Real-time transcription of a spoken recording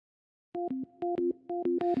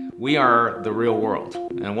We are the real world,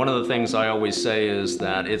 and one of the things I always say is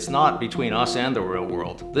that it's not between us and the real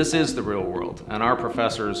world. This is the real world, and our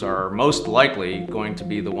professors are most likely going to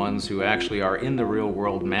be the ones who actually are in the real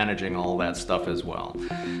world managing all that stuff as well.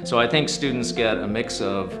 So I think students get a mix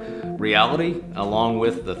of reality along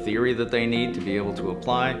with the theory that they need to be able to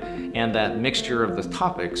apply, and that mixture of the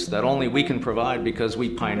topics that only we can provide because we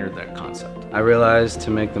pioneered that concept. I realized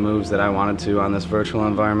to make the moves that I wanted to on this virtual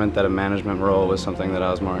environment that a management role was something that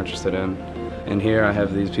I was more interested in. And here I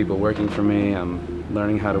have these people working for me. I'm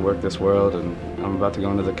learning how to work this world, and I'm about to go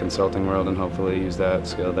into the consulting world and hopefully use that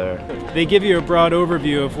skill there. They give you a broad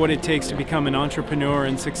overview of what it takes to become an entrepreneur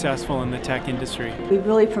and successful in the tech industry. We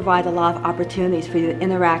really provide a lot of opportunities for you to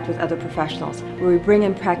interact with other professionals, where we bring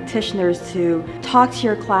in practitioners to talk to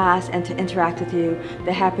your class and to interact with you.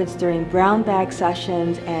 That happens during brown bag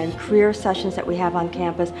sessions and career sessions that we have on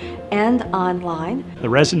campus and online. The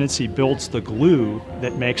residency builds the glue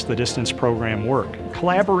that makes the distance program work.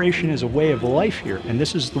 Collaboration is a way of life here, and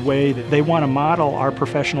this is the way that they want to model our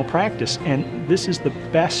professional practice, and this is the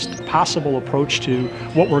best possible approach to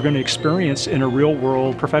what we're going to experience in a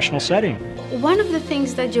real-world professional setting. One of the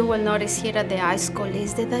things that you will notice here at the iSchool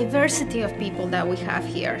is the diversity of people that we have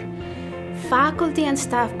here. Faculty and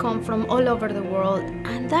staff come from all over the world,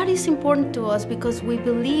 and that is important to us because we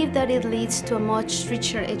believe that it leads to a much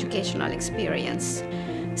richer educational experience.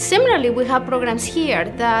 Similarly, we have programs here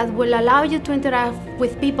that will allow you to interact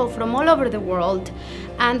with people from all over the world,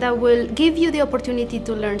 and that will give you the opportunity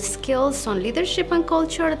to learn skills on leadership and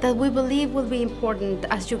culture that we believe will be important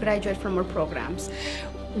as you graduate from our programs.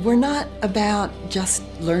 We're not about just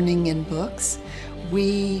learning in books.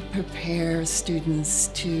 We prepare students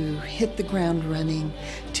to hit the ground running,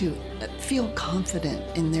 to feel confident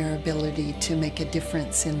in their ability to make a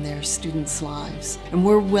difference in their students' lives. And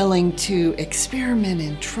we're willing to experiment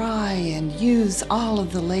and try and use all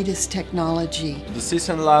of the latest technology. The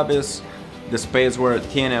CSN Lab is the space where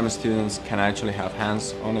T&M students can actually have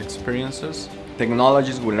hands-on experiences.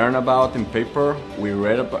 Technologies we learn about in paper, we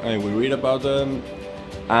read about them,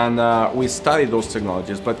 and we study those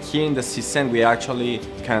technologies. But here in the CSN, we actually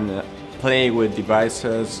can play with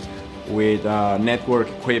devices, with network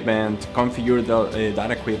equipment, configure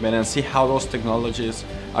that equipment, and see how those technologies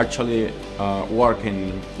actually work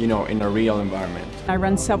in a real environment. I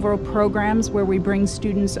run several programs where we bring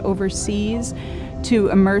students overseas to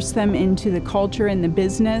immerse them into the culture and the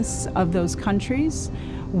business of those countries.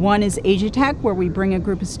 One is Asia Tech, where we bring a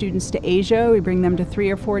group of students to Asia. We bring them to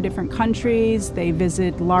 3 or 4 different countries. They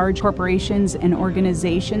visit large corporations and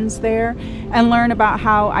organizations there and learn about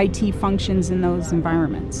how IT functions in those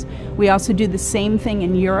environments. We also do the same thing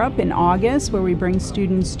in Europe in August, where we bring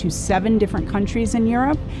students to 7 different countries in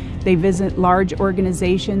Europe. They visit large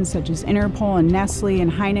organizations such as Interpol and Nestle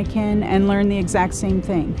and Heineken and learn the exact same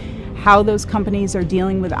thing, how those companies are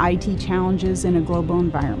dealing with IT challenges in a global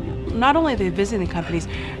environment. Not only are they visiting the companies,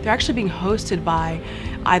 they're actually being hosted by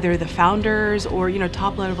either the founders or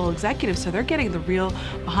top-level executives, so they're getting the real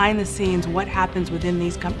behind-the-scenes what happens within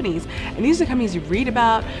these companies. And these are the companies you read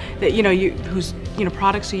about, that whose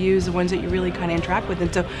products you use, the ones that you really kind of interact with,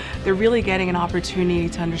 and so they're really getting an opportunity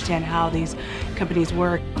to understand how these companies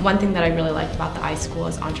work. One thing that I really like about the iSchool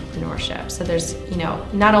is entrepreneurship. So there's,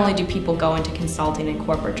 not only do people go into consulting and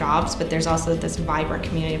corporate jobs, but there's also this vibrant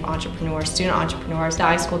community of entrepreneurs, student entrepreneurs. The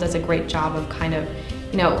iSchool does a great job of kind of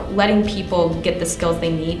letting people get the skills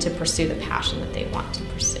they need to pursue the passion that they want to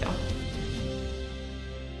pursue.